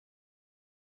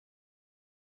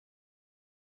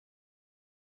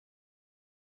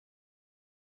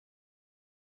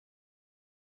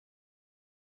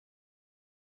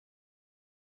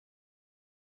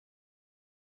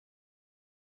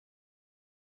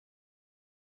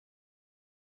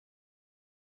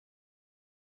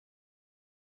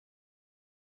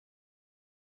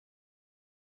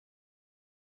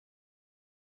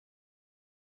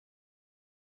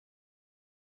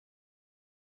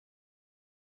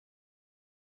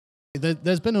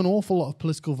There's been an awful lot of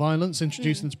political violence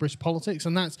introduced into British politics,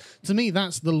 and that's, to me,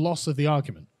 that's the loss of the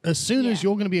argument. As soon as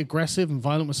you're going to be aggressive and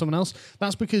violent with someone else,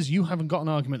 that's because you haven't got an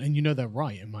argument and you know they're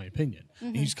right, in my opinion.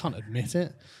 You just can't admit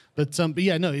it. But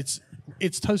yeah, no,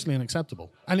 it's totally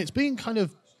unacceptable. And it's being kind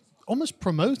of almost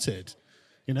promoted,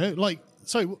 you know, like,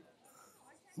 sorry,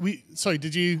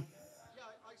 did you...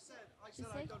 I said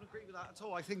I don't agree with that at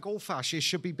all. I think all fascists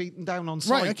should be beaten down on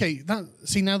sight. Right, okay.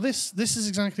 See, now this is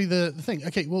exactly the thing.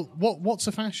 Okay, well, what's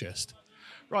a fascist?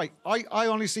 Right, I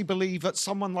honestly believe that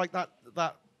someone like that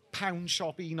pound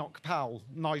shop Enoch Powell,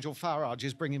 Nigel Farage,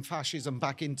 is bringing fascism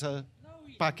back into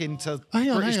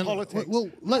British politics. Well,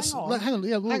 hang on.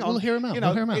 Yeah, we'll hear him out. You know,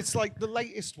 we'll hear him out. It's like the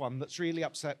latest one that's really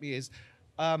upset me is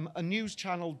a news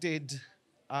channel did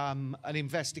an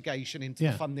investigation into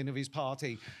the funding of his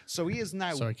party. So he is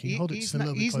now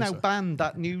he's now banned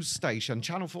that news station,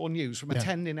 Channel 4 News, from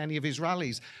attending any of his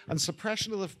rallies. And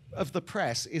suppression of the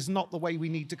press is not the way we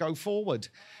need to go forward.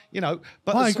 You know,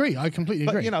 but I agree. I completely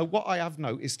agree. But you know what I have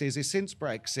noticed is since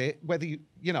Brexit,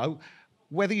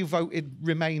 whether you voted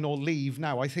Remain or Leave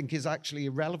now, I think is actually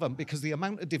irrelevant because the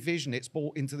amount of division it's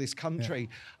brought into this country.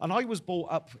 And I was brought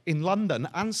up in London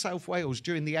and South Wales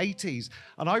during the 80s.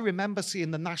 And I remember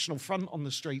seeing the National Front on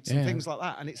the streets and things like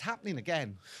that. And it's happening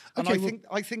again. And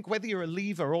I think whether you're a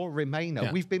Leaver or a Remainer,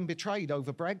 we've been betrayed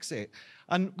over Brexit.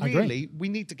 And really, we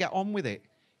need to get on with it.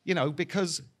 You know,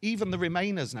 because even the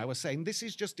Remainers now are saying this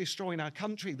is just destroying our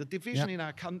country. The division in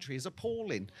our country is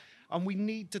appalling. And we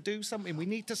need to do something. We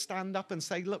need to stand up and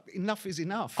say, look, enough is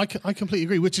enough. I completely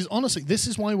agree, which is honestly, this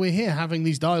is why we're here having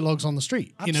these dialogues on the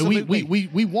street. Absolutely. You know,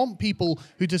 we want people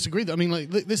who disagree. I mean, like,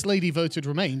 this lady voted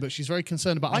Remain, but she's very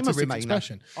concerned about artistic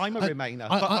expression. I'm a Remainer.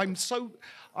 But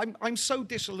I'm so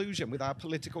disillusioned with our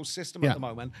political system at the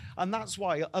moment. And that's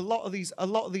why a lot of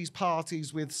these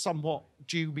parties with somewhat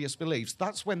dubious beliefs,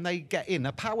 that's when they get in.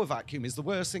 A power vacuum is the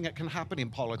worst thing that can happen in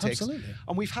politics. Absolutely.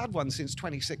 And we've had one since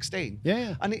 2016.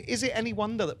 Yeah. And is it any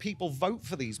wonder that people vote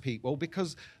for these people?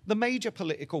 Because the major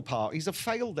political parties have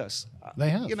failed us.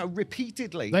 They have. You know,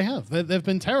 repeatedly. They have. They've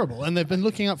been terrible, and they've been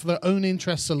looking out for their own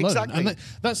interests alone. Exactly. And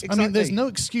I mean, there's no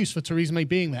excuse for Theresa May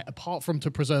being there apart from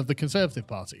to preserve the Conservative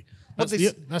Party.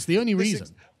 That's the only reason.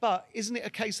 But isn't it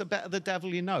a case of better the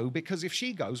devil you know? Because if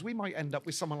she goes, we might end up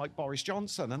with someone like Boris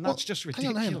Johnson, and that's just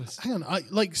ridiculous. Hang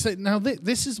on. Now,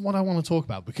 this is what I want to talk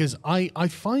about, because I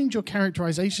find your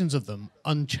characterizations of them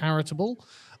uncharitable.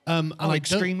 And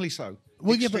extremely so.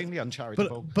 Well, extremely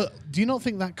uncharitable. But do you not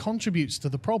think that contributes to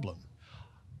the problem?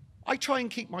 I try and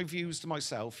keep my views to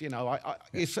myself. You know,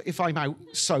 if I'm out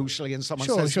socially and someone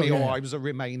says to me, I was a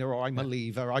Remainer or I'm a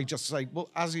Leaver, I just say,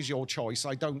 well, as is your choice.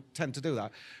 I don't tend to do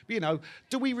that. But, you know,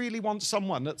 do we really want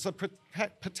someone that's a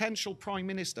potential prime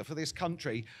minister for this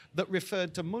country that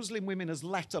referred to Muslim women as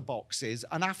letterboxes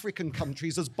and African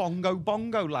countries as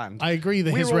bongo land? I agree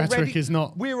that his rhetoric is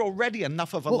not... We're already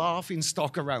enough of a laughing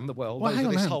stock around the world over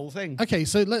this whole thing. Okay,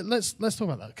 so let's talk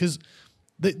about that, because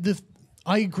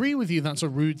I agree with you that's a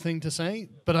rude thing to say,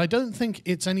 but I don't think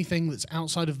it's anything that's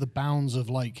outside of the bounds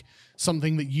of, like,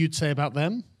 something that you'd say about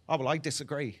them. Oh, well, I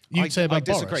disagree. You'd say about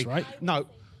Boris, right?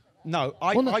 No,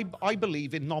 I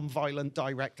believe in non-violent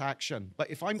direct action. But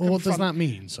if I'm what does that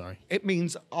mean, sorry? It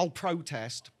means I'll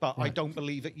protest, but I don't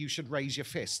believe that you should raise your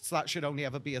fists. That should only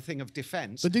ever be a thing of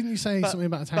defence. But didn't you say something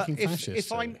about attacking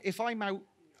fascists? If I'm out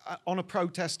on a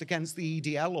protest against the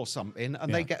EDL or something,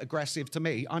 and they get aggressive to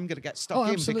me, I'm going to get stuck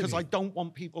in because I don't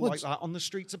want people like that on the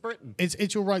streets of Britain.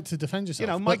 It's your right to defend yourself.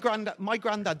 You know, my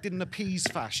granddad didn't appease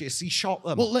fascists; he shot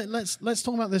them. Well, let's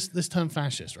talk about this term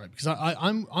fascist, right? Because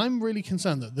I'm really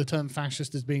concerned that the term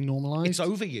fascist is being normalised. It's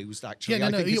overused, actually.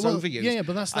 I think it's overused. Yeah,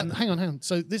 but that's hang on.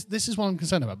 So this is what I'm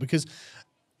concerned about, because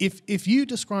if you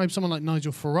describe someone like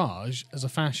Nigel Farage as a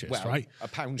fascist, right? A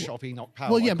pound shop Enoch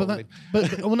Powell. Well, yeah, but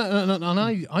and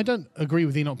I don't agree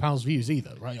with Enoch Powell's views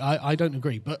either, right? I don't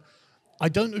agree, but I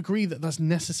don't agree that that's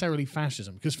necessarily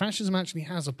fascism, because fascism actually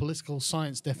has a political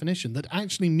science definition that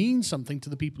actually means something to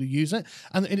the people who use it,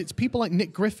 and it's people like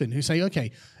Nick Griffin who say, okay,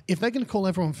 if they're going to call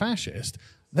everyone fascist,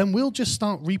 then we'll just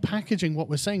start repackaging what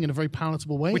we're saying in a very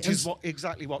palatable way, which is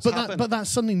exactly what's happened. But that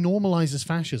suddenly normalizes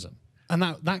fascism. And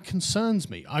that concerns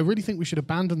me. I really think we should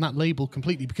abandon that label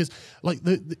completely, because, like,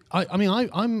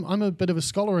 I'm a bit of a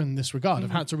scholar in this regard.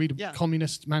 I've had to read a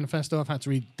Communist Manifesto. I've had to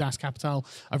read Das Kapital.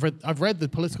 I've read the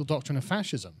Political Doctrine of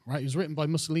Fascism. Right, it was written by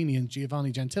Mussolini and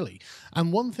Giovanni Gentili.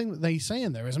 And one thing that they say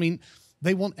in there is,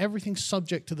 they want everything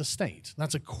subject to the state.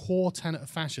 That's a core tenet of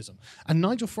fascism. And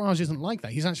Nigel Farage isn't like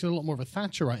that. He's actually a lot more of a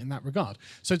Thatcherite in that regard.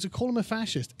 So to call him a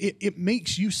fascist, it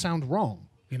makes you sound wrong.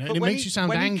 You know, and it makes you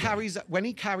sound angry. When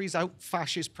he carries out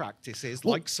fascist practices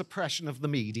like suppression of the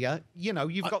media, you know,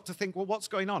 you've got to think, well, what's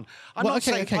going on?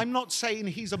 I'm not saying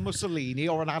he's a Mussolini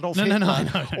or an Adolf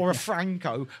Hitler or a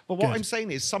Franco, but what I'm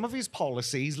saying is some of his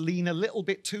policies lean a little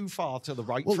bit too far to the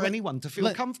right for anyone to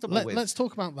feel comfortable with. Let's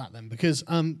talk about that then, because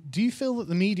do you feel that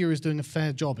the media is doing a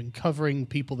fair job in covering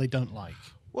people they don't like?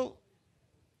 Well,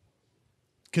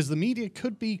 because the media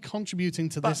could be contributing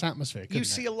to this atmosphere. You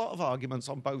see a lot of arguments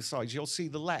on both sides. You'll see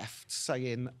the left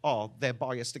saying, "Oh, they're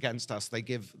biased against us. They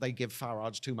give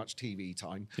Farage too much TV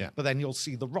time." Yeah. But then you'll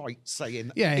see the right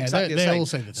saying, exactly the same. All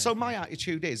say the same. So my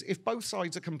attitude is, if both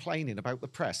sides are complaining about the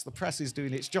press is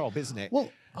doing its job, isn't it? Well,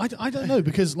 I don't know,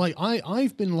 because like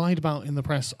I've been lied about in the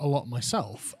press a lot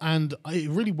myself, and it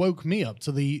really woke me up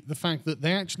to the fact that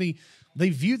they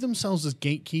view themselves as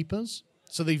gatekeepers.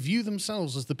 So they view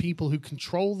themselves as the people who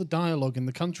control the dialogue in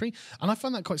the country. And I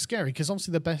find that quite scary, because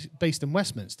obviously they're based in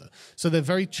Westminster. So they're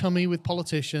very chummy with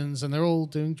politicians, and they're all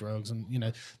doing drugs, and, you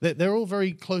know, they're all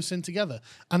very close in together.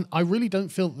 And I really don't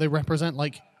feel that they represent,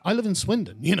 like, I live in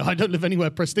Swindon. You know, I don't live anywhere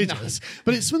prestigious. No.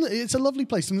 But it's a lovely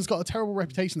place, and it's got a terrible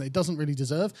reputation that it doesn't really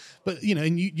deserve. But, you know,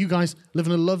 and you guys live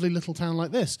in a lovely little town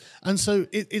like this. And so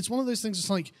it's one of those things. It's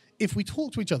like, if we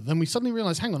talk to each other, then we suddenly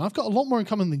realize, hang on, I've got a lot more in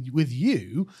common with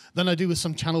you than I do with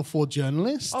some Channel 4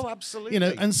 journalist. Oh, absolutely. You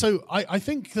know, and so I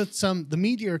think that the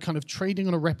media are kind of trading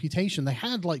on a reputation they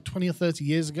had like 20 or 30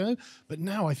 years ago, but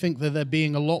now I think that they're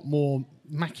being a lot more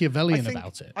Machiavellian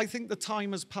about it. I think the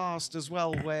time has passed as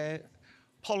well where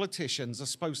politicians are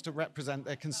supposed to represent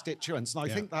their constituents, and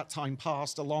I think that time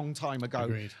passed a long time ago.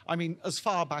 Agreed. I mean, as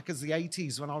far back as the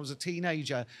 80s when I was a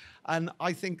teenager, and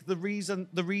I think the reason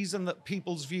that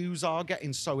people's views are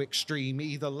getting so extreme,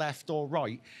 either left or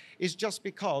right, is just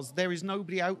because there is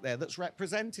nobody out there that's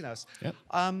representing us. Yep.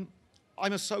 I'm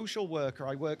a social worker.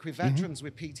 I work with veterans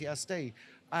with PTSD,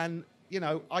 and you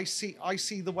know, I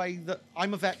see the way that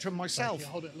I'm a veteran myself.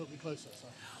 Hold it a little bit closer.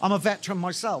 Sorry. I'm a veteran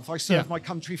myself. I served my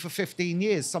country for 15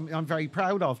 years, something I'm very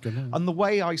proud of. And the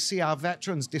way I see our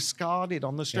veterans discarded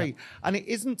on the street, and it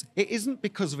isn't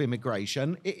because of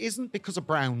immigration, it isn't because of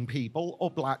brown people or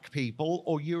black people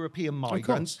or European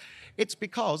migrants. It's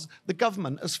because the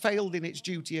government has failed in its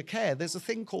duty of care. There's a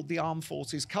thing called the Armed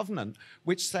Forces Covenant,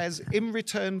 which says, in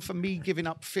return for me giving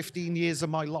up 15 years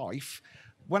of my life,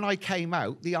 when I came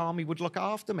out, the army would look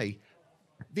after me.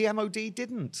 The MOD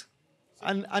didn't.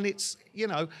 And it's, you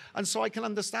know, and so I can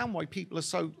understand why people are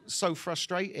so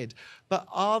frustrated. But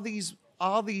are these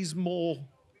more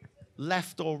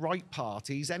left or right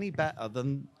parties any better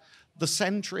than the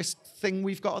centrist thing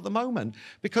we've got at the moment?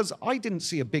 Because I didn't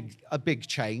see a big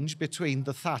change between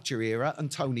the Thatcher era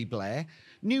and Tony Blair.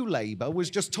 New Labour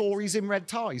was just Tories in red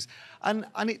ties. And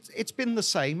it's been the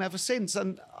same ever since.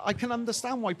 And I can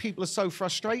understand why people are so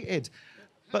frustrated.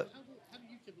 But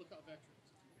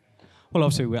well,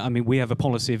 obviously, I mean, we have a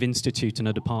policy of instituting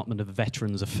a Department of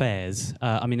Veterans Affairs.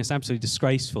 I mean, it's absolutely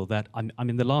disgraceful that, I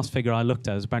mean, the last figure I looked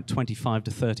at was about 25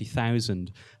 to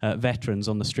 30,000 veterans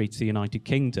on the streets of the United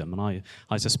Kingdom, and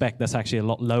I suspect that's actually a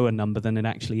lot lower number than it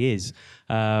actually is.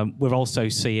 We're also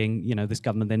seeing, you know, this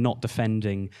government, they're not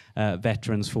defending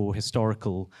veterans for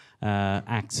historical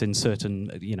acts in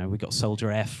certain, you know, we've got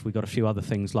Soldier F, we've got a few other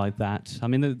things like that. I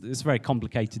mean, it's a very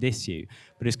complicated issue,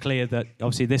 but it's clear that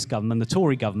obviously this government, the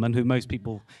Tory government, who most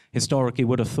people historically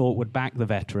would have thought would back the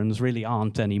veterans, really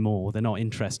aren't anymore. They're not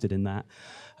interested in that.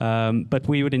 But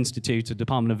we would institute a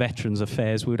Department of Veterans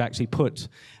Affairs. We would actually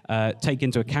take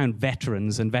into account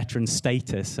veterans and veteran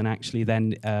status, and actually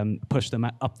then push them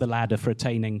up the ladder for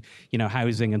attaining, you know,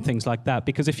 housing and things like that.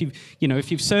 Because if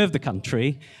you've served the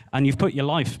country and you've put your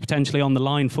life potentially on the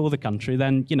line for the country,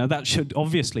 then, you know, that should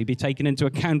obviously be taken into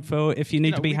account for if you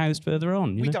need to be housed further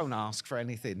on. We don't ask for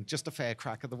anything, just a fair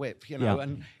crack of the whip, you know.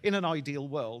 And in an ideal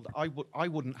world, I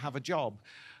wouldn't have a job.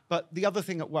 But the other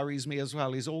thing that worries me as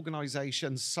well is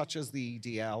organisations such as the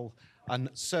EDL and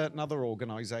certain other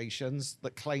organisations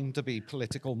that claim to be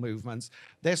political movements,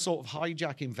 they're sort of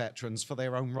hijacking veterans for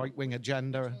their own right-wing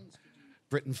agenda.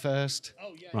 Britain First.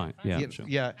 Oh, yeah. Right, yeah, sure.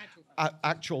 Yeah.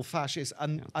 Actual fascists,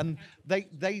 and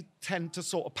they tend to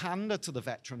sort of pander to the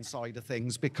veteran side of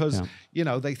things because you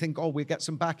know, they think, oh, we'll get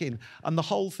some back in. And the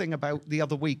whole thing about the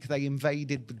other week, they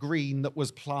invaded the green that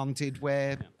was planted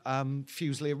where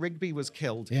Fusilier Rigby was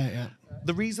killed.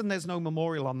 The reason there's no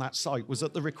memorial on that site was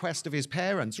at the request of his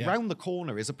parents. Round the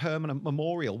corner is a permanent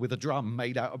memorial with a drum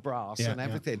made out of brass and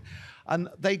everything. And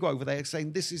they go over there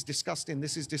saying, this is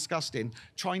disgusting,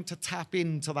 trying to tap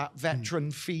into that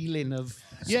veteran feeling of...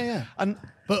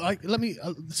 But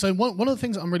so one of the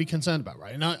things that I'm really concerned about,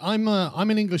 right? And I'm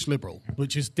an English liberal,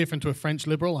 which is different to a French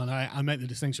liberal, and I make the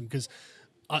distinction because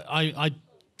I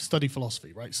study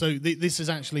philosophy, right? So this is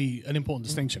actually an important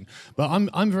distinction. But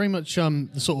I'm very much the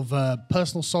sort of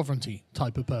personal sovereignty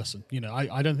type of person. You know,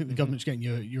 I don't think the government's getting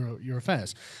your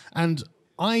affairs, and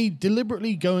I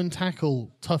deliberately go and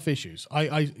tackle tough issues.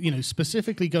 I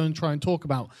specifically go and try and talk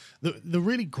about the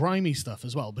really grimy stuff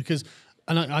as well, because,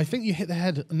 and I think you hit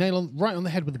the nail right on the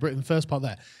head with the Britain first part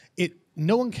there.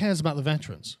 No one cares about the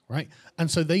veterans, right? And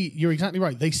so you're exactly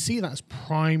right. They see that as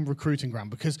prime recruiting ground,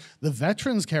 because the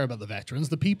veterans care about the veterans.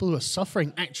 The people who are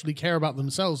suffering actually care about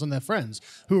themselves and their friends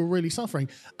who are really suffering.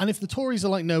 And if the Tories are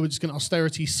like, no, we're just going to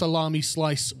austerity, salami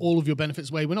slice all of your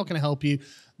benefits away, we're not going to help you,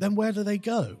 then where do they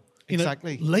go?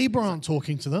 Exactly. Labour aren't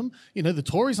talking to them. The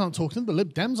Tories aren't talking to them. The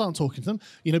Lib Dems aren't talking to them.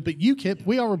 But UKIP,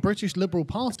 we are a British Liberal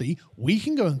party. We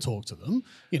can go and talk to them.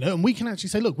 And we can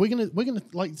actually say, look, we're gonna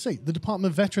like say the Department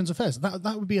of Veterans Affairs.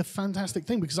 That would be a fantastic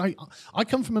thing, because I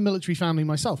come from a military family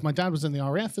myself. My dad was in the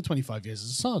RAF for 25 years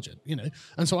as a sergeant.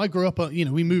 And so I grew up.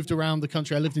 We moved around the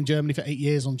country. I lived in Germany for 8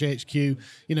 years on JHQ.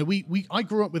 I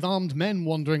grew up with armed men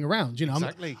wandering around.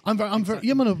 Exactly.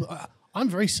 I'm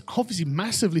very obviously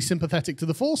massively sympathetic to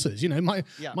the forces.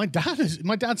 My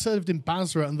dad served in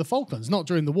Basra and the Falklands, not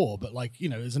during the war, but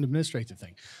as an administrative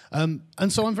thing.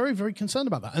 And so I'm very, very concerned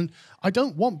about that. And I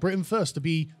don't want Britain First to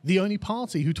be the only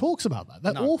party who talks about that.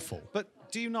 They're awful. But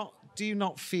do you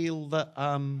not feel that,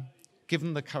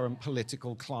 given the current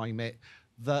political climate,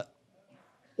 that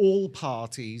all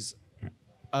parties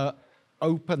are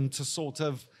open to sort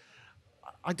of,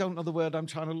 I don't know the word I'm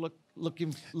trying to looking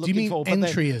Do you mean for,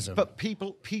 entryism? but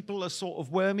people are sort of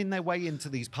worming their way into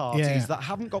these parties that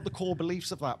haven't got the core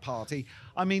beliefs of that party.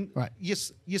 I mean,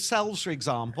 yourselves, for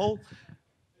example,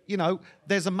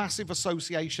 there's a massive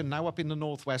association now up in the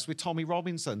Northwest with Tommy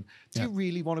Robinson. Do you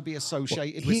really want to be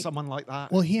associated with someone like that?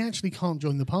 Well, he actually can't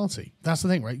join the party. That's the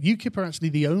thing, right? UKIP are actually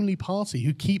the only party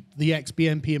who keep the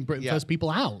ex-BNP and Britain First people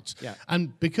out. Yeah.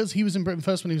 And because he was in Britain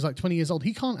First when he was like 20 years old,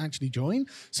 he can't actually join.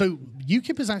 So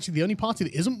UKIP is actually the only party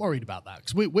that isn't worried about that,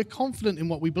 because we're confident in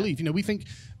what we believe. We think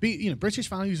British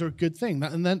values are a good thing,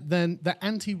 and then the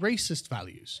anti-racist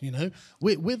values.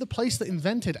 We're the place that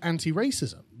invented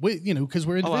anti-racism. Because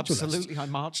we're individualists. Absolutely. I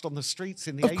marched on the streets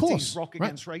in the 80s, rock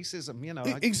against racism.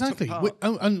 Exactly.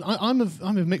 And I'm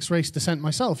of mixed race descent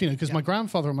myself, because my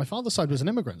grandfather on my father's side was an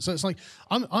immigrant. So it's like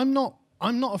I'm not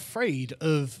afraid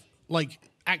of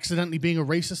accidentally being a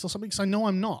racist or something, because I know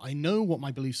I'm not. I know what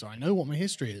my beliefs are. I know what my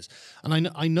history is. And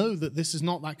I know that this is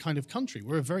not that kind of country.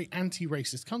 We're a very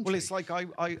anti-racist country. Well, it's like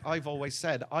I've always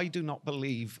said, I do not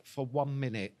believe for 1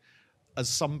 minute, as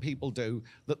some people do,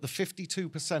 that the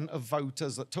 52% of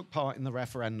voters that took part in the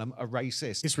referendum are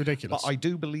racist. It's ridiculous. But I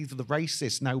do believe that the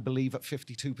racists now believe that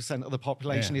 52% of the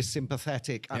population is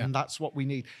sympathetic, and that's what we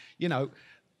need.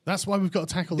 That's why we've got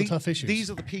to tackle the tough issues. These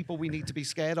are the people we need to be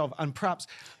scared of. And perhaps,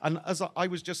 and as I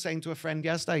was just saying to a friend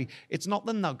yesterday, it's not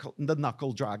the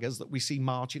knuckle draggers that we see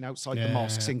marching outside the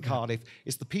mosques in Cardiff.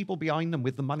 It's the people behind them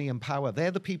with the money and power.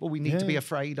 They're the people we need to be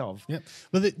afraid of. Yeah,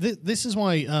 but this is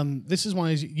why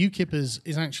UKIP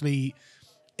is actually.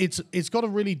 It's got a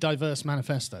really diverse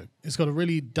manifesto. It's got a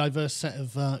really diverse set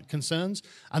of concerns,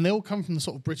 and they all come from the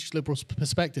sort of British Liberal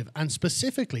perspective, and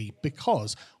specifically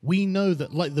because we know that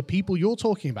the people you're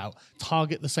talking about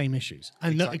target the same issues,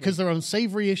 and because they're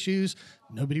unsavory issues,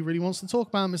 nobody really wants to talk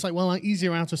about them. It's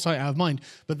easier out of sight, out of mind.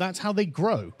 But that's how they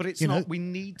grow. But it's not. We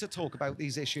need to talk about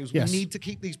these issues. Yes. We need to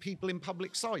keep these people in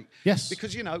public sight. Yes.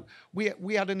 Because,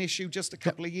 we had an issue just a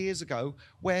couple of years ago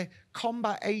where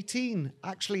Combat 18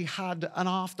 actually had an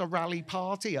after-rally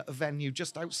party at a venue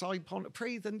just outside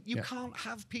Pontypridd. And you can't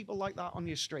have people like that on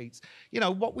your streets.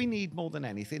 What we need more than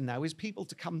anything now is people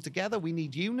to come together. We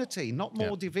need unity, not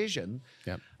more division.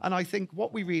 Yeah. And I think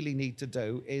what we really need to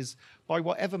do is, by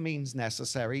whatever means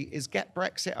necessary, is get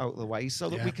Brexit out of the way so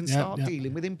that we can start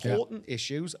dealing with important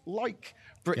issues like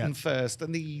Britain First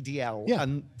and the EDL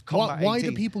and Combat 18. Why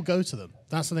do people go to them?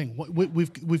 That's the thing.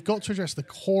 We've got to address the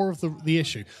core of the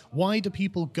issue. Why do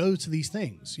people go to these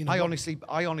things? I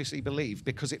honestly believe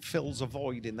because it fills a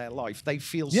void in their life. They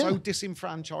feel so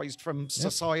disenfranchised from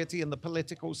society and the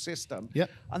political system.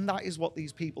 And that is what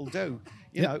these people do.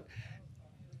 You know,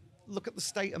 look at the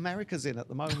state America's in at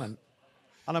the moment.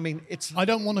 And I mean, I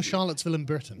don't want a Charlottesville in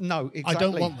Britain. No, exactly. I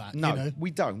don't want that. No,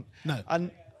 we don't. No. And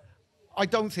I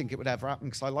don't think it would ever happen,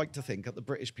 because I like to think that the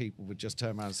British people would just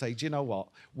turn around and say, do you know what?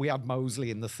 We had Mosley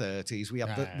in the 30s. We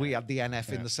had the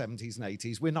NF in the 70s and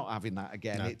 80s. We're not having that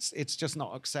again. No. It's just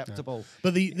not acceptable.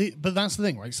 No. But that's the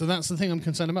thing, right? So that's the thing I'm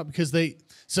concerned about, because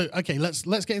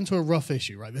let's get into a rough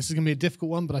issue, right? This is going to be a difficult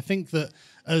one, but I think that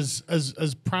as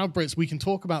proud Brits, we can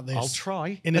talk about this. I'll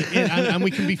try. And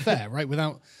we can be fair, right?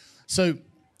 So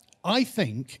I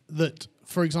think that,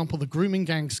 for example, the grooming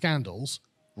gang scandals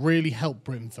really helped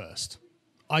Britain First.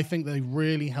 I think they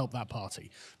really help that party,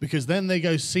 because then they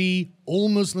go, see, all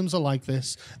Muslims are like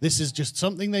this. This is just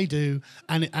something they do.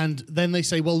 And then they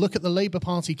say, well, look at the Labour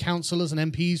Party councillors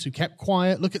and MPs who kept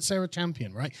quiet. Look at Sarah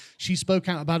Champion, right? She spoke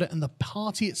out about it, and the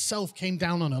party itself came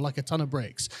down on her like a ton of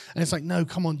bricks. And it's like, no,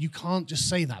 come on, you can't just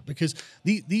say that, because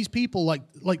these people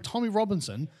like Tommy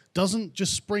Robinson doesn't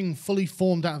just spring fully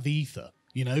formed out of the ether.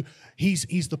 You know,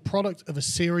 he's the product of a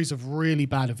series of really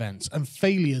bad events and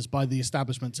failures by the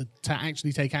establishment to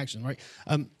actually take action, right?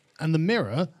 And the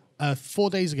Mirror, 4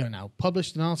 days ago now,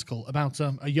 published an article about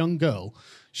a young girl.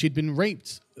 She'd been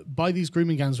raped by these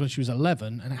grooming gangs when she was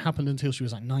 11, and it happened until she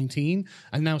was like 19,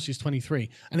 and now she's 23.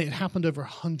 And it had happened over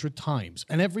 100 times.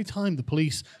 And every time the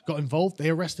police got involved, they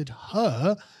arrested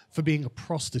her for being a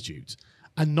prostitute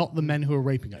and not the men who were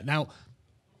raping her. Now,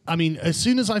 I mean, as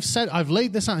soon as I've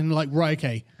laid this out and like, right,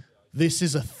 okay, this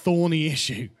is a thorny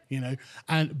issue, you know,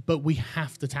 but we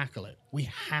have to tackle it. We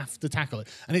have to tackle it.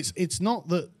 And it's not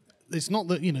that,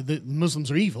 you know, the Muslims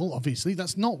are evil, obviously.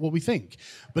 That's not what we think.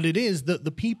 But it is that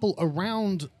the people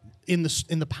around in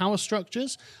the power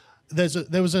structures.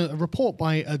 There was a report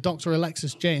by Dr.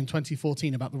 Alexis J in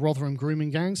 2014 about the Rotherham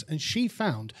grooming gangs, and she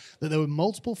found that there were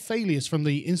multiple failures from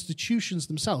the institutions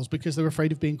themselves because they were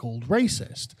afraid of being called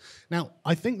racist. Now,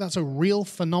 I think that's a real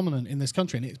phenomenon in this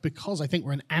country, and it's because I think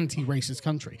we're an anti-racist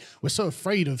country. We're so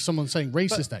afraid of someone saying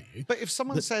racist at you. But if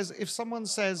someone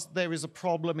says there is a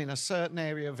problem in a certain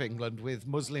area of England with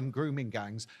Muslim grooming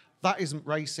gangs, that isn't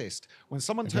racist. When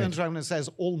someone turns around and says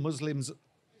all Muslims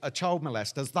are child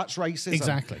molesters, that's racism.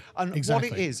 Exactly. And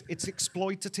exactly. what it is, it's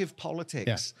exploitative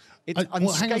politics. Yeah.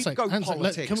 It's scapegoat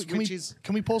politics,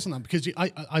 Can we pause on that? Because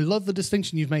I love the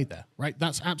distinction you've made there, right?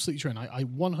 That's absolutely true, and I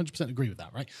 100% agree with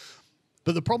that, right?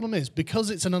 But the problem is,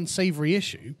 because it's an unsavory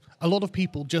issue, a lot of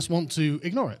people just want to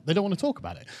ignore it. They don't want to talk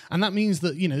about it. And that means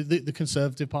that, you know, the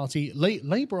Conservative Party,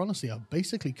 Labour, honestly, are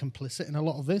basically complicit in a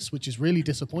lot of this, which is really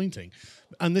disappointing.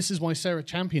 And this is why Sarah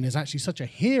Champion is actually such a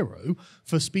hero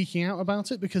for speaking out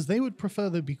about it, because they would prefer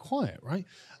they be quiet, right?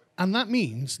 And that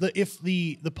means that if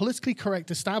the politically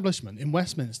correct establishment in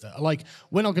Westminster are like,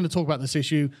 we're not going to talk about this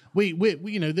issue, we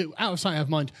you know, out of sight, out of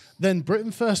mind, then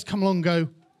Britain First come along and go,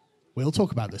 we'll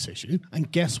talk about this issue, and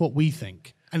guess what we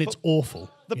think? And it's awful.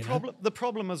 The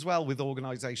problem as well with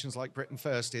organisations like Britain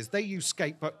First is they use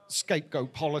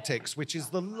scapegoat politics, which is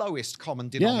the lowest common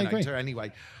denominator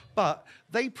anyway. But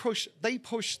they push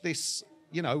this,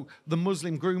 you know, the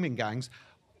Muslim grooming gangs.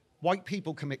 White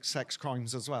people commit sex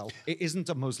crimes as well. It isn't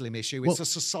a Muslim issue. It's a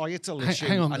societal issue,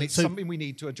 and it's something we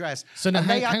need to address. So now, and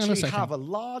they actually have a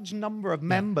large number of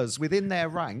members within their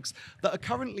ranks that are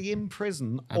currently in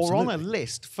prison or on a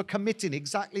list for committing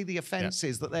exactly the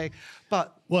offences that they...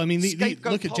 But well, I mean,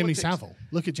 look at Jimmy Savile.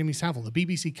 Look at Jimmy Savile. The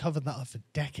BBC covered that up for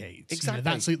decades. Exactly.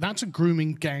 You know, that's a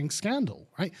grooming gang scandal,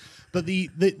 right? But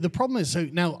the problem is, so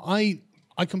now I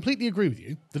completely agree with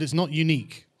you that it's not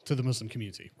unique to the Muslim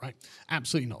community, right?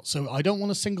 Absolutely not. So I don't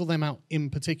want to single them out in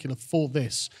particular for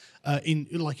this, in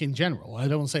general. I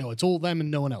don't want to say, oh, it's all them and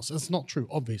no one else. That's not true.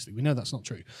 Obviously, we know that's not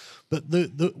true. But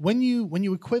when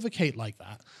you equivocate like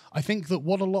that, I think that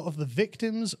what a lot of the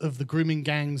victims of the grooming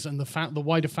gangs and the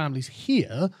wider families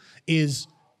hear is,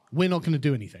 we're not going to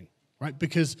do anything. Right,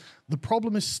 because the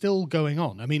problem is still going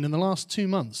on. I mean, in the last 2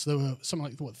 months, there were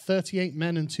something like 38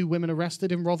 men and 2 women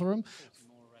arrested in Rotherham.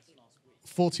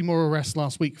 40 more arrests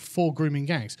last week for grooming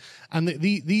gangs. And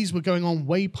these were going on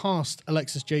way past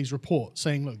Alexis J's report,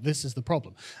 saying, look, this is the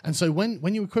problem. And so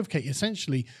when you equivocate,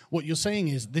 essentially what you're saying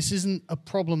is this isn't a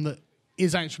problem that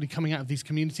is actually coming out of these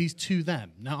communities to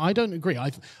them. Now, I don't agree.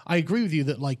 I agree with you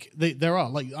that there are.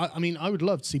 I mean, I would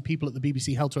love to see people at the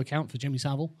BBC held to account for Jimmy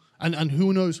Savile and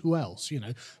who knows who else, you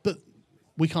know. But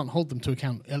we can't hold them to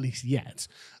account, at least yet.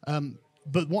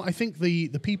 But what I think the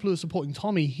people who are supporting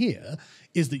Tommy here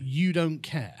is that you don't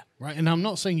care, right? And I'm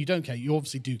not saying you don't care. You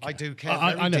obviously do care. I do care.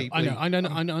 I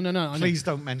know. Please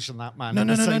don't mention that man. No.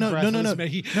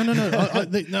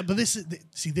 But this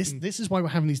is why we're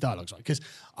having these dialogues, right? Because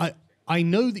I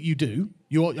know that you do.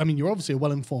 You're obviously a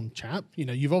well-informed chap. You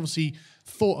know, you've obviously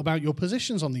thought about your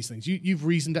positions on these things. You've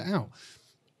reasoned it out.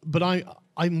 But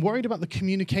I'm worried about the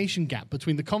communication gap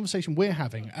between the conversation we're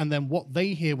having and then what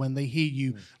they hear when they hear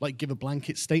you give a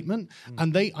blanket statement.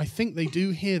 And I think they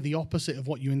do hear the opposite of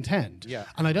what you intend. Yeah.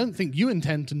 And I don't think you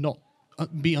intend to not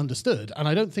be understood. And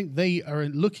I don't think they are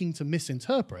looking to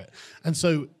misinterpret. And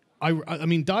so, I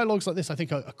mean, dialogues like this, I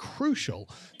think, are crucial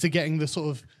to getting the sort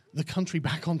of the country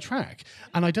back on track.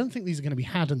 And I don't think these are going to be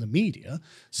had in the media.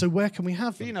 So where can we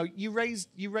have them? You know, you raised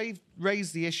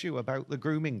the issue about the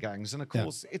grooming gangs, and of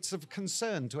course, it's of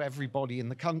concern to everybody in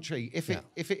the country. If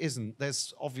it isn't,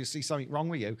 there's obviously something wrong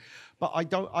with you. But I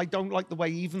don't like the way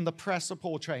even the press are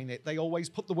portraying it. They always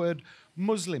put the word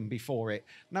Muslim before it.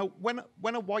 Now,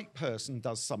 when a white person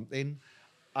does something,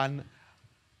 and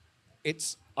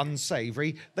it's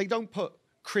unsavory, they don't put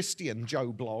Christian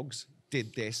Joe Bloggs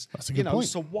did this. That's a good point.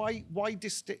 So why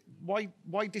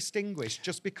distinguish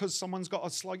just because someone's got a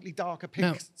slightly darker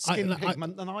skin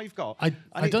pigment than I've got?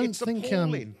 I don't think.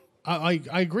 Appalling. I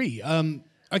agree.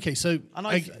 Okay, so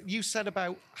you said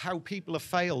about how people have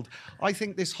failed. I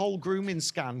think this whole grooming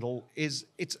scandal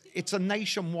it's a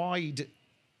nationwide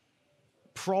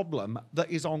problem that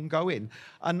is ongoing.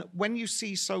 And when you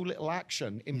see so little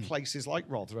action in places like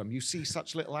Rotherham, you see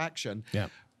such little action. Yeah.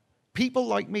 People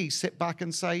like me sit back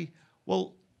and say,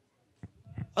 well,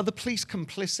 are the police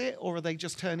complicit, or are they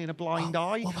just turning a blind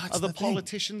eye? Are the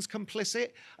politicians complicit?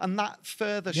 And that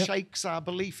further shakes our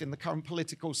belief in the current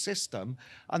political system.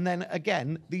 And then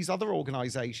again, these other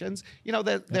organisations, you know,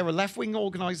 there are left-wing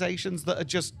organisations that are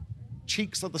just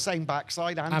cheeks of the same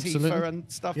backside, Antifa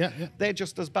and stuff. They're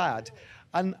just as bad.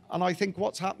 And I think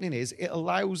what's happening is it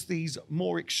allows these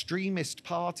more extremist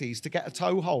parties to get a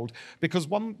toehold, because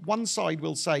one side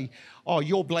will say, oh,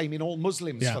 you're blaming all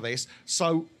Muslims for this.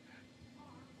 So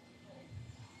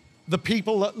the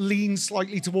people that lean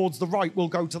slightly towards the right will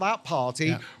go to that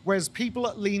party, whereas people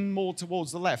that lean more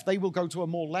towards the left, they will go to a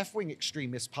more left-wing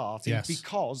extremist party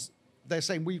because they're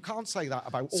saying, well, you can't say that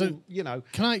about all, you know.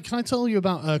 Can I tell you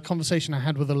about a conversation I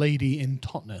had with a lady in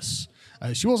Totnes?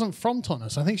 She wasn't from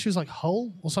Totnes. I think she was like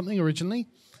Hull or something originally.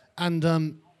 And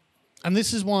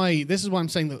this is why I'm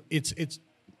saying that it's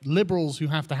liberals who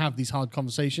have to have these hard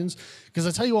conversations. Because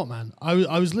I tell you what, man,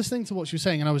 I was listening to what she was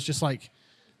saying, and I was just like,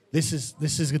 this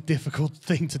is a difficult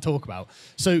thing to talk about.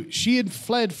 So she had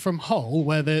fled from Hull,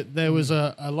 where there was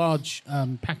a large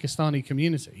Pakistani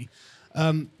community,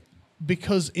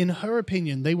 because in her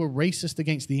opinion, they were racist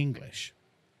against the English.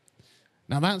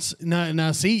 Now that's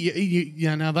now see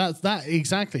now that's that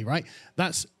exactly right.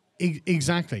 That's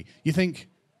exactly. You think,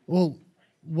 well,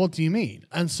 what do you mean?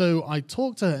 And so I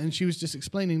talked to her, and she was just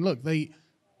explaining. Look, they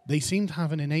seem to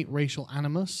have an innate racial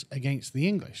animus against the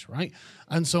English, right?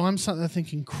 And so I'm sat there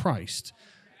thinking, Christ.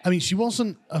 I mean, she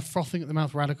wasn't a frothing at the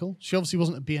mouth radical. She obviously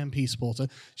wasn't a BNP supporter.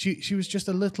 She was just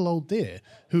a little old dear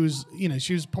who was, you know,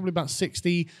 she was probably about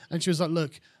 60, and she was like,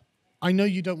 look, I know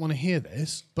you don't want to hear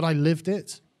this, but I lived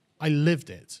it. I lived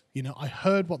it. You know, I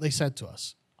heard what they said to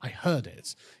us. I heard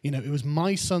it. You know, it was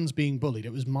my sons being bullied.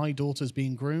 It was my daughters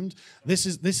being groomed. This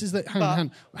is the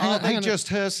hang on. Just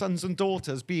her sons and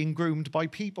daughters being groomed by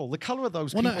people? The colour of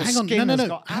those people's skin has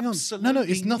got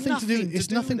absolutely it's nothing to do.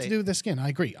 It's nothing to do with their skin. I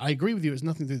agree with you. It's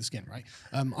nothing to do with the skin, right?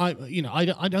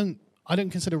 I don't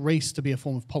consider race to be a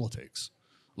form of politics.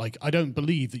 Like, I don't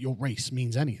believe that your race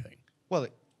means anything. Well,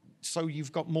 so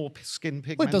you've got more skin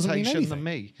pigmentation than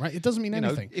me, right? It doesn't mean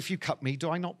anything. If you cut me, do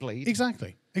I not bleed?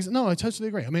 Exactly. No, I totally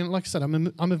agree. I mean, like I said,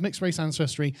 I'm of mixed race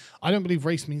ancestry. I don't believe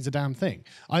race means a damn thing.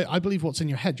 I believe what's in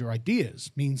your head, your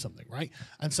ideas, mean something, right?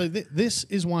 And so this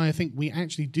is why I think we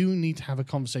actually do need to have a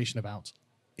conversation about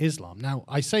Islam. Now,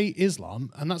 I say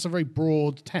Islam, and that's a very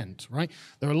broad tent, right?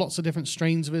 There are lots of different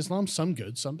strains of Islam, some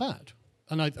good, some bad.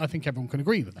 And I think everyone can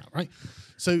agree with that, right?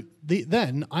 So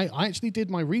then I actually did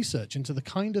my research into the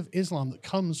kind of Islam that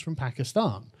comes from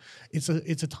Pakistan. It's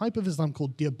a type of Islam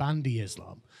called Deobandi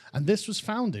Islam. And this was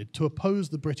founded to oppose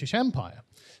the British Empire.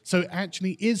 So it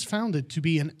actually is founded to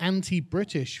be an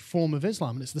anti-British form of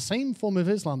Islam. And it's the same form of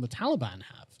Islam the Taliban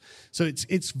have. So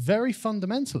it's very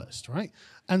fundamentalist, right?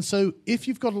 And so if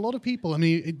you've got a lot of people, I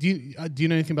mean, do you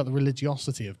know anything about the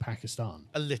religiosity of Pakistan?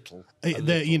 A little.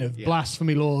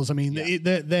 Blasphemy laws. I mean,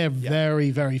 they're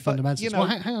very, very fundamentalist. Well,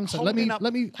 hang on a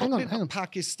second. Hang on.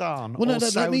 Pakistan or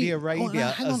Saudi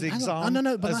Arabia as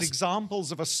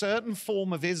examples of a certain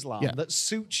form of Islam that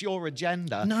suits your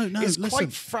agenda is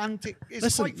quite frantic.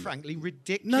 It's quite frankly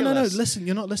ridiculous. No. Listen,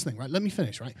 you're not listening, right? Let me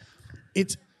finish, right?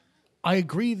 I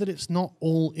agree that it's not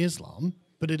all Islam,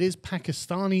 but it is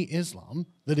Pakistani Islam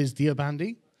that is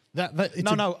Deobandi.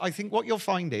 I think what you'll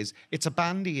find is it's a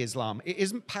Bandi Islam. It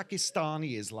isn't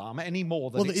Pakistani Islam any more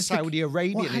than it's Saudi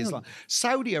Arabian Islam.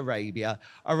 Saudi Arabia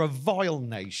are a vile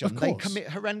nation. They commit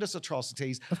horrendous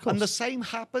atrocities. And the same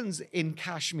happens in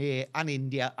Kashmir and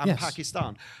India and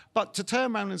Pakistan. But to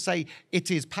turn around and say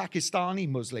it is Pakistani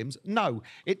Muslims, no.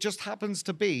 It just happens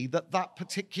to be that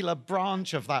particular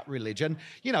branch of that religion,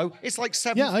 you know, it's like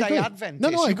Seventh-day Adventists.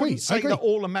 No, I agree. You wouldn't say that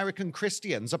all American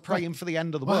Christians are praying for the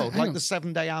end of the world, like the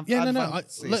Seventh-day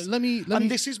Let me.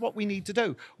 This is what we need to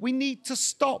do. We need to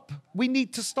stop. We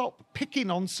need to stop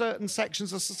picking on certain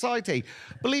sections of society.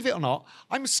 Believe it or not,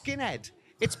 I'm a skinhead.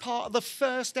 It's part of the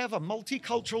first ever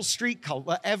multicultural street cult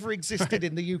that ever existed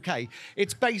in the UK.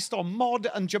 It's based on mod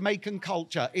and Jamaican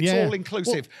culture. It's all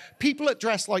inclusive. Well, people that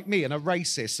dress like me and are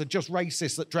racist are just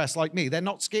racists that dress like me. They're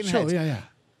not skinheads. Sure,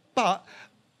 But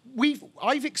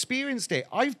I've experienced it.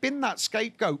 I've been that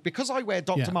scapegoat because I wear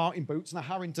Dr. Martin boots and a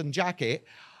Harrington jacket.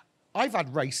 I've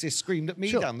had racists screamed at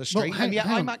me down the street, and yet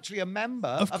I'm actually a member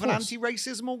of an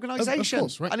anti-racism organisation. Of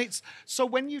course, right. And it's so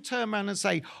when you turn around and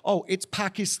say, "Oh, it's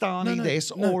Pakistani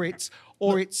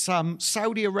or it's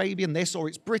Saudi Arabian this, or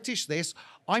it's British this,"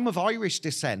 I'm of Irish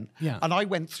descent, and I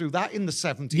went through that in the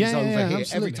 70s over here.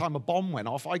 Absolutely. Every time a bomb went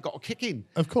off, I got a kick in.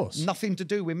 Of course. Nothing to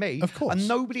do with me. Of course. And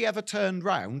nobody ever turned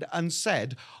round and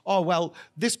said, "Oh, well,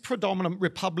 this predominant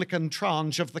Republican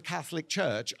tranche of the Catholic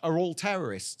Church are all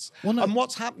terrorists." Well, no. And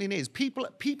what's happening is people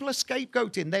are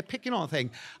scapegoating. They're picking on a thing.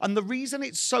 And the reason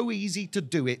it's so easy to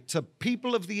do it to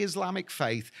people of the Islamic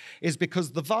faith is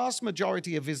because the vast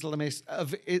majority of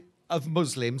of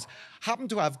Muslims happen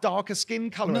to have darker skin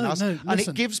colour than us, and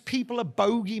it gives people a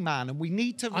bogeyman, and we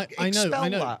need to expel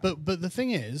that. But the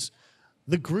thing is,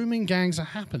 the grooming gangs are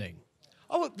happening.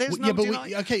 Oh, there's no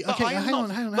denying. Hang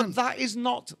on. But that is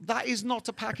not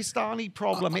a Pakistani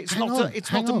problem. It's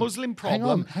not a Muslim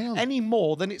problem any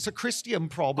more than it's a Christian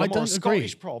problem or a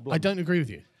Scottish problem. I don't agree with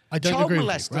you. Child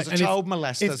molesters are child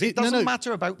molesters. It doesn't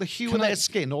matter about the hue of their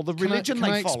skin or the religion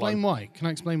they follow. Can I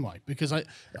explain why? Because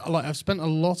I've spent a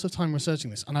lot of time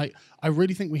researching this, and I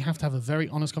really think we have to have a very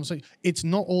honest conversation. It's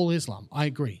not all Islam, I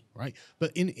agree, right?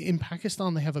 But in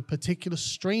Pakistan, they have a particular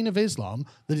strain of Islam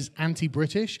that is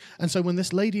anti-British. And so when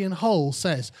this lady in Hull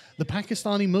says the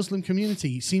Pakistani Muslim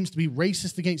community seems to be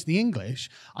racist against the English,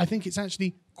 I think it's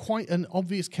actually quite an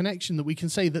obvious connection that we can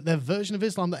say that their version of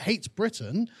Islam that hates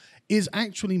Britain is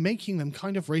actually making them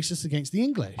kind of racist against the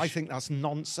English. I think that's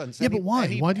nonsense. Yeah, but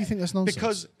why? Why do you think that's nonsense?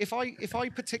 Because if I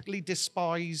particularly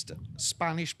despised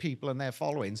Spanish people and their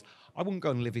followings, I wouldn't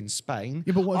go and live in Spain.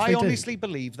 Yeah, but what if I they honestly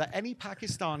believe that any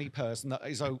Pakistani person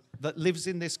that lives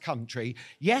in this country,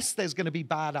 yes, there's going to be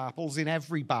bad apples in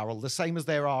every barrel, the same as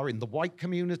there are in the white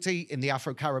community, in the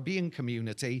Afro-Caribbean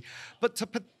community, but to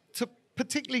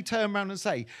particularly turn around and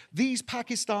say, these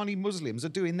Pakistani Muslims are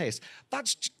doing this,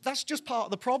 that's just part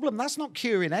of the problem. That's not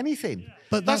curing anything.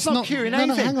 But that's not curing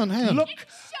anything. Hang on. Look,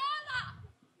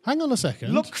 hang on a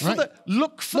second. Look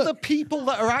for the people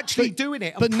that are actually doing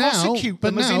it and prosecute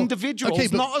them as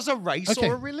individuals, not as a race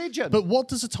or a religion. But what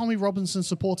does a Tommy Robinson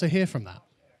supporter hear from that?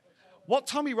 What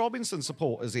Tommy Robinson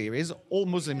supporters hear is all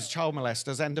Muslims child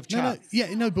molesters, end of chat.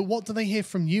 But what do they hear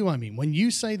from you, I mean? When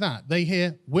you say that, they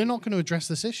hear, we're not going to address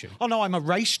this issue. Oh, no, I'm a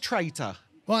race traitor.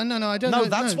 Well, no, I don't know. No,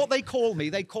 that's what they call me.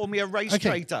 They call me a race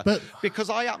traitor. Because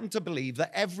I happen to believe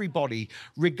that everybody,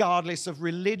 regardless of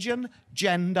religion,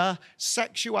 gender,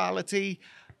 sexuality,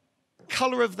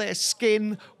 colour of their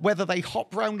skin, whether they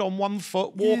hop round on one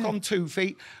foot, walk on 2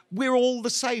 feet, we're all the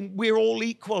same. We're all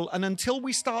equal. And until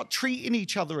we start treating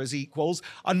each other as equals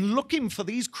and looking for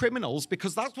these criminals,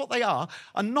 because that's what they are,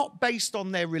 and not based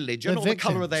on their religion or the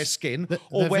colour of their skin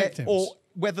or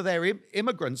whether they're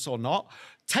immigrants or not,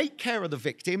 take care of the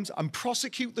victims and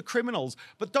prosecute the criminals.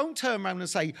 But don't turn around and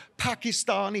say,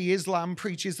 Pakistani Islam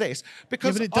preaches this.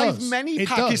 Because I have many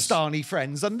Pakistani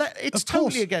friends, and it's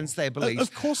totally against their beliefs.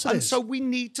 Of course it is. And so we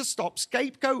need to stop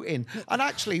scapegoating. And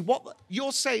actually, what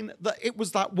you're saying that it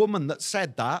was that woman that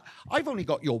said that, I've only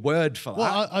got your word for that.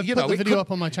 Well, I've put the video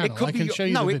up on my channel. I can show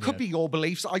you the video. No, it could be your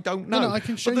beliefs. I don't know. No, I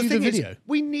can show you the video.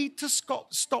 We need to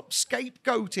stop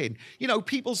scapegoating. You know,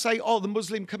 people say, oh, the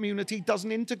Muslim community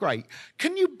doesn't integrate.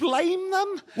 Can you blame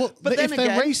them? Well, but if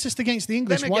they're racist against the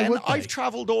English, why would they? I've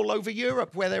travelled all over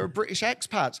Europe where there are British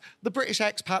expats. The British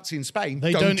expats in Spain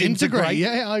don't integrate.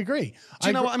 Yeah, I agree. Do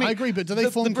you know what I mean? I agree, but do they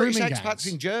form grooming gangs? The British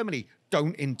expats in Germany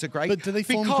don't integrate. But do they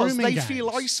form because grooming they feel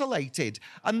isolated.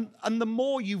 And the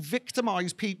more you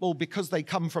victimise people because they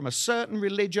come from a certain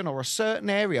religion or a certain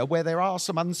area where there are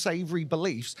some unsavoury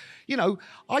beliefs. You know,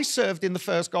 I served in the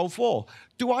first Gulf War.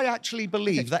 Do I actually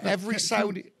believe that every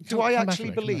Saudi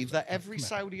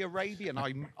Arabian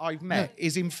I've met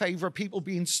is in favour of people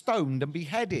being stoned and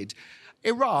beheaded?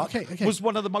 Iraq was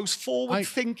one of the most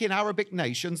forward-thinking Arabic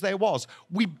nations there was.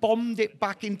 We bombed it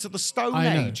back into the Stone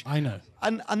Age. I know.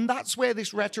 And that's where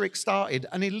this rhetoric started,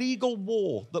 an illegal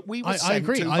war that we were sent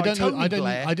to by Tony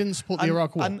Blair. I didn't support the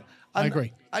Iraq war. I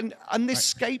agree. And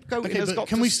this scapegoating has got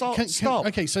to stop.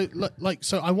 Okay, so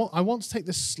I want to take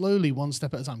this slowly, one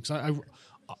step at a time, because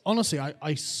honestly,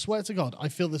 I swear to God, I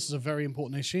feel this is a very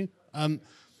important issue.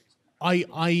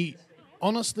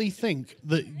 honestly think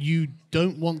that you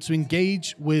don't want to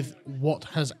engage with what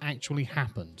has actually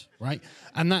happened, right?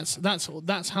 And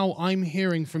that's how I'm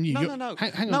hearing from you. No.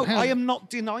 Hang on. I am not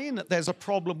denying that there's a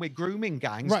problem with grooming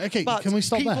gangs. Right, okay, but can we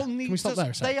stop there? Can we stop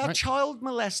there a second, They are right? child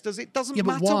molesters. It doesn't Yeah,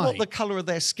 but matter why? what the colour of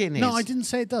their skin is. No, I didn't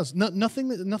say it does.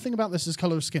 Nothing about this is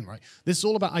color of skin, right? This is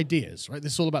all about ideas, right?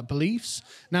 This is all about beliefs.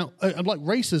 Now, like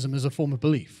racism is a form of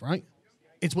belief, right?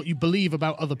 It's what you believe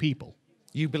about other people.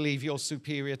 You believe you're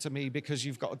superior to me because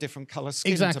you've got a different colour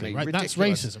skin Exactly, to me. right?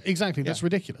 Ridiculous. That's racism. Exactly, that's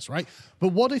ridiculous, right? But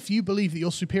what if you believe that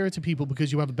you're superior to people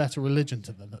because you have a better religion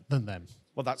than them?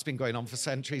 Well, that's been going on for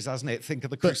centuries, hasn't it? Think of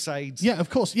the Crusades. Yeah, of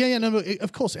course.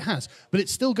 Of course it has. But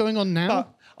it's still going on now.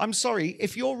 But I'm sorry,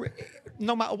 if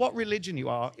no matter what religion you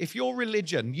are, if your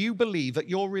religion, you believe that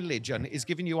your religion is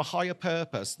giving you a higher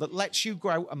purpose that lets you go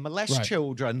out and molest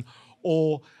children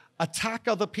or attack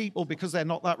other people because they're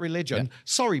not that religion. Yeah.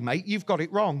 Sorry, mate, you've got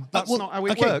it wrong. That's not how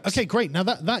it works. Okay, great. Now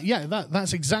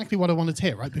that's exactly what I wanted to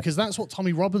hear, right? Because that's what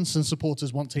Tommy Robinson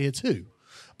supporters want to hear too.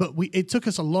 But it took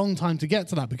us a long time to get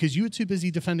to that because you were too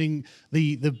busy defending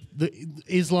the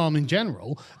Islam in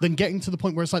general than getting to the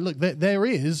point where it's like, look, there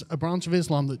is a branch of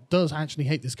Islam that does actually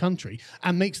hate this country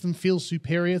and makes them feel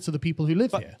superior to the people who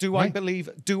live here. Do I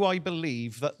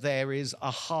believe that there is a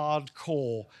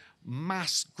hardcore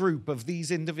mass group of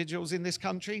these individuals in this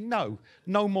country? No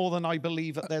more than I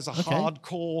believe that there's a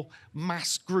hardcore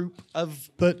mass group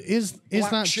of is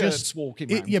that just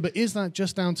walking around. Yeah, but is that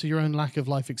just down to your own lack of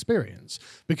life experience?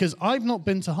 Because I've not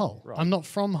been to Hull. Right. I'm not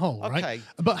from Hull, right?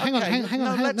 But hang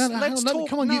on. Let's talk.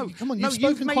 Come on, you've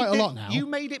spoken quite a lot now. You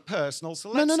made it personal, so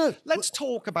let's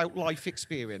talk about life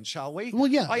experience, shall we? Well,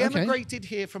 yeah. I emigrated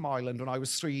here from Ireland when I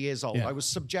was 3 years old. Yeah. I was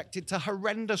subjected to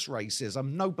horrendous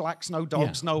racism. No blacks, no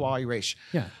dogs, no Irish.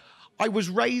 Yeah. I was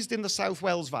raised in the South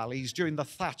Wales valleys during the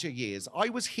Thatcher years. I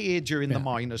was here during the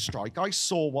miners' strike. I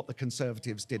saw what the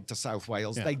Conservatives did to South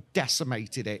Wales. Yeah. They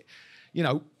decimated it. You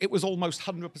know, it was almost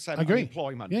 100%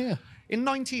 unemployment. Yeah. In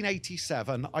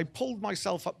 1987, I pulled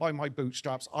myself up by my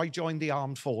bootstraps. I joined the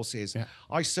armed forces. Yeah.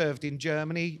 I served in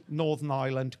Germany, Northern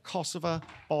Ireland, Kosovo,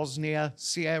 Bosnia,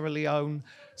 Sierra Leone,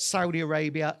 Saudi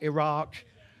Arabia, Iraq.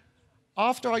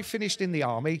 After I finished in the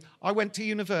army, I went to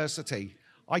university.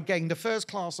 I gained a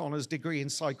first-class honours degree in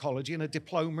psychology and a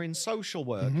diploma in social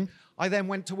work. Mm-hmm. I then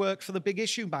went to work for the Big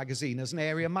Issue magazine as an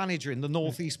area manager in the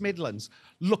North East Midlands,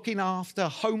 looking after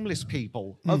homeless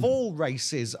people of all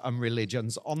races and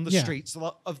religions on the streets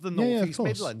of the North East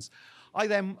Midlands. I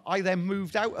then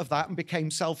moved out of that and became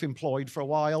self-employed for a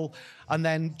while. And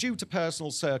then due to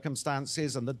personal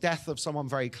circumstances and the death of someone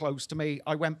very close to me,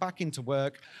 I went back into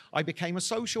work. I became a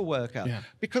social worker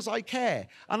because I care.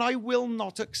 And I will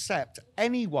not accept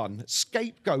anyone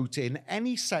scapegoating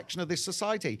any section of this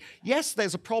society. Yes,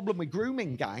 there's a problem with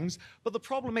grooming gangs, but the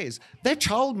problem is they're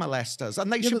child molesters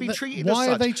and they should be treated as such.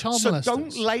 Why are they child molesters? So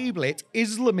don't label it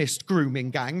Islamist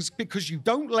grooming gangs because you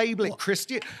don't label it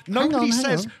Christian. Nobody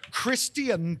says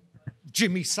Christian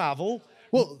Jimmy Savile.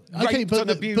 Well, okay, but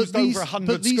these, over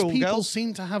 100 schoolgirls. People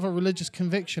seem to have a religious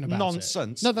conviction about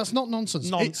nonsense. it. No, that's not nonsense.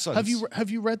 Nonsense. Have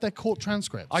you read their court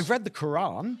transcripts? I've read the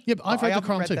Quran. Yeah, but I've read the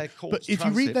Quran too. But if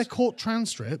you read their court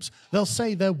transcripts, they'll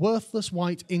say they're worthless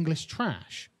white English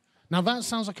trash. Now that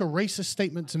sounds like a racist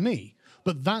statement to me.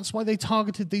 But that's why they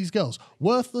targeted these girls.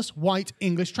 Worthless, white,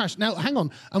 English trash. Now, hang on.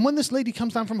 And when this lady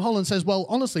comes down from Holland and says, well,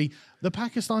 honestly, the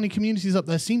Pakistani communities up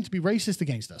there seem to be racist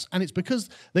against us. And it's because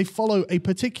they follow a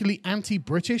particularly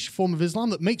anti-British form of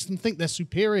Islam that makes them think they're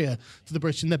superior to the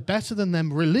British and they're better than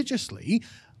them religiously.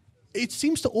 It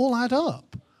seems to all add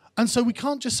up. And so we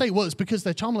can't just say, well, it's because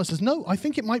they're child molesters. No, I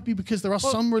think it might be because there are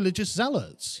some religious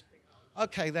zealots.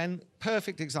 Okay, then,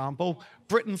 perfect example.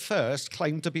 Britain First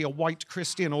claimed to be a white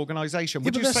Christian organisation.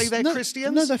 Would you say they're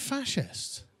Christians? No, they're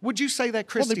fascist. Would you say they're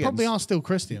Christians? Well, they probably are still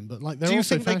Christian, but like they're also fascist.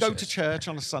 Do you think they go to church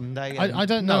on a Sunday? I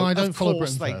don't know. I don't follow Britain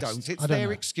First. Of course they don't. It's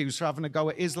their excuse for having a go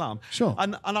at Islam. Sure.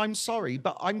 And I'm sorry,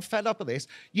 but I'm fed up of this.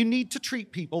 You need to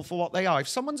treat people for what they are. If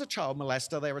someone's a child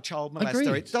molester, they're a child molester.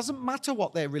 Agreed. It doesn't matter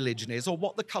what their religion is or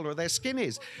what the colour of their skin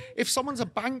is. If someone's a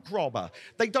bank robber,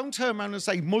 they don't turn around and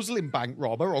say Muslim bank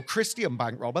robber or Christian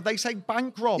bank robber. They say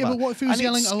bank robber. Yeah, but what if he was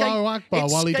yelling Allahu Akbar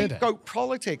while he did it? It's scapegoat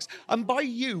politics. And by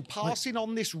you passing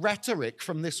on this rhetoric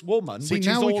from this woman, which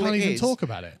now is we all can't it even is, talk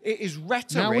about it. It is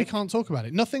rhetoric. Now we can't talk about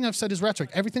it. Nothing I've said is rhetoric.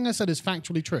 Everything I said is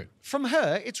factually true. From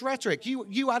her, it's rhetoric.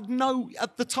 You had no,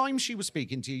 at the time she was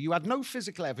speaking to you, you had no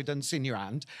physical evidence in your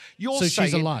hand. So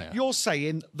she's a liar. You're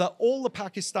saying that all the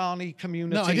Pakistani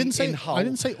community in Hull I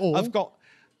didn't say all. Have got...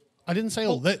 I didn't say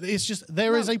all. It's just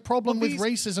there is a problem with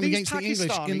racism against the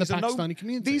English in the Pakistani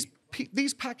community.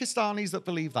 these Pakistanis that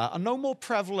believe that are no more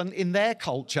prevalent in their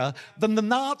culture than the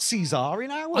Nazis are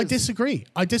in ours. I disagree.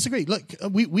 Look,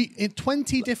 we in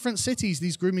 20 different cities,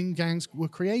 these grooming gangs were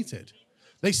created.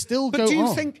 They still go on.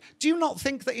 Do you not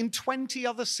think that in 20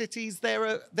 other cities there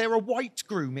are white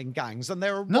grooming gangs and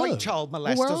there are white child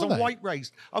molesters and white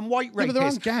rapists? But there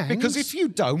aren't gangs. Because if you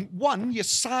don't, one, you're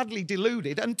sadly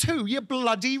deluded, and two, you're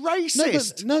bloody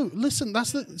racist. No, listen.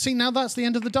 That's the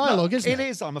end of the dialogue, isn't it? It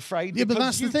is, I'm afraid. Yeah, but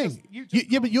that's the thing.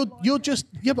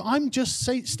 But I'm just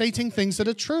stating things that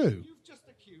are true. You've just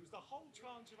accused the whole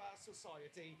tranche of our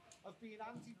society of being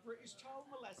anti-British child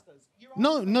molesters.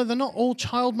 No, they're not all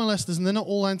child molesters and they're not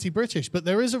all anti-British, but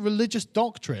there is a religious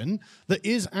doctrine that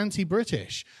is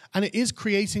anti-British and it is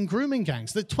creating grooming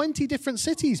gangs. There are 20 different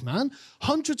cities, man.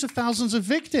 Hundreds of thousands of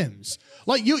victims.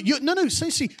 Like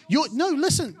seriously,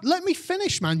 listen, let me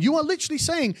finish, man. You are literally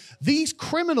saying these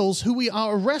criminals who we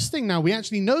are arresting now, we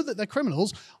actually know that they're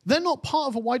criminals, they're not part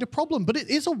of a wider problem, but it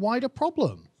is a wider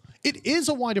problem. It is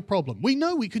a wider problem. We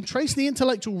know we can trace the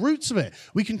intellectual roots of it.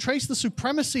 We can trace the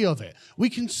supremacy of it. We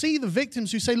can see the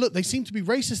victims who say, look, they seem to be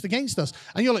racist against us.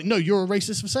 And you're like, no, you're a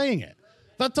racist for saying it.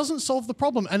 That doesn't solve the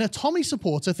problem. And a Tommy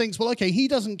supporter thinks, well, okay, he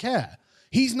doesn't care.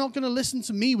 He's not going to listen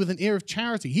to me with an ear of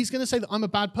charity. He's going to say that I'm a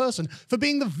bad person for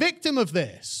being the victim of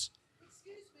this.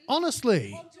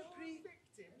 Honestly.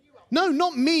 No,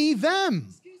 not me,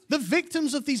 them. The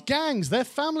victims of these gangs, their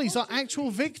families are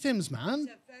actual victims, man.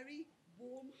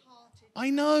 I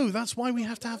know. That's why we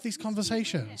have to have these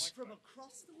conversations.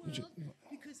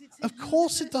 Of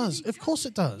course it does. Of course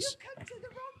it does.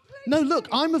 No, look,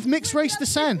 I'm of mixed race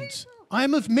descent. I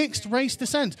am of mixed race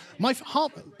descent.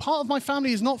 Part of my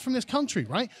family is not from this country,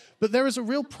 right? But there is a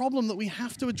real problem that we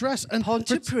have to address. And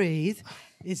Pontypridd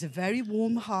is a very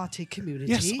warm-hearted community.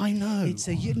 Yes, I know.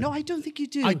 No, I don't think you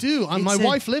do. I do. My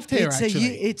wife lived here,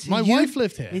 actually. My wife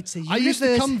lived here. I used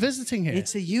to come visiting here.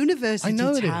 It's a university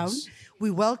town. Is. We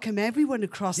welcome everyone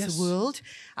across the world,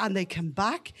 and they come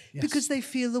back because they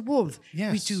feel the warmth.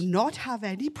 Yes. We do not have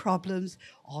any problems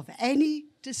of any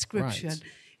description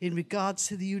in regards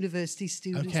to the university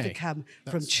students that come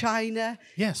from China,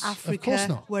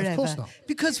 Africa, wherever. Of course not.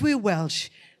 Because we're Welsh.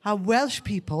 Our Welsh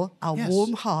people are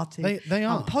warm-hearted. They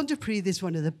are. And Pontypridd is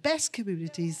one of the best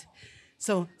communities.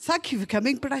 So thank you for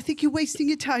coming, but I think you're wasting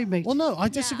your time, mate. Well, no, I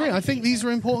disagree. I think these are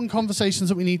important conversations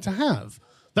that we need to have.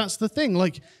 That's the thing.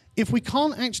 Like, if we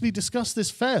can't actually discuss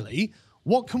this fairly,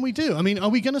 what can we do? I mean, are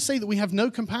we going to say that we have no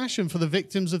compassion for the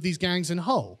victims of these gangs in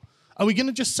Hull? Are we going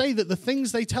to just say that the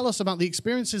things they tell us about the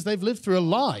experiences they've lived through are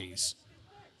lies?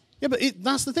 Yeah, but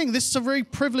that's the thing. This is a very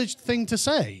privileged thing to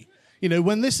say. You know,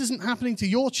 when this isn't happening to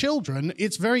your children,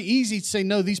 it's very easy to say,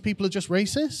 no, these people are just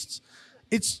racists.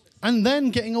 And then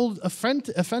getting all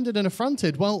offended and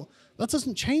affronted, well, that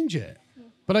doesn't change it.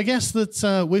 But I guess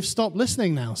that we've stopped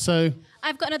listening now, so...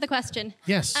 I've got another question.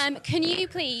 Yes. Can you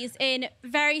please, in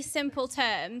very simple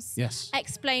terms,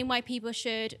 explain why people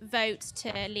should vote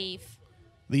to leave?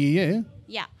 The EU?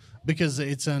 Yeah. Because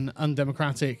it's an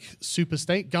undemocratic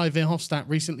superstate. Guy Verhofstadt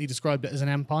recently described it as an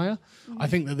empire. I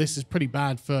think that this is pretty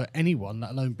bad for anyone,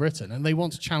 let alone Britain. And they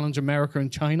want to challenge America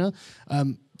and China.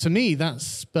 To me, that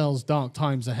spells dark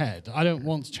times ahead. I don't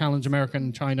want to challenge America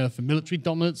and China for military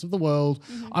dominance of the world.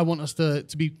 I want us to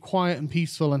be quiet and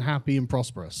peaceful and happy and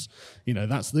prosperous. You know,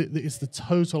 it's the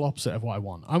total opposite of what I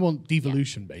want. I want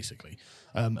devolution, basically.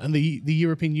 And the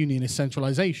European Union is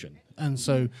centralization. And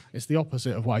so it's the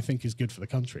opposite of what I think is good for the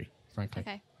country, frankly.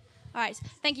 Okay. All right.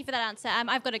 Thank you for that answer.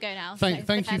 I've got to go now.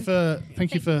 Thank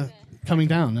you for coming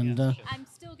down. And I'm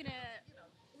still going to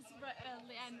vote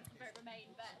Remain,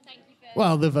 but thank you for...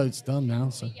 Well, the vote's done now,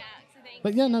 so... Yeah,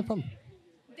 But yeah, no problem.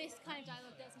 This kind of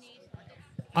dialogue does need...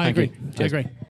 I agree.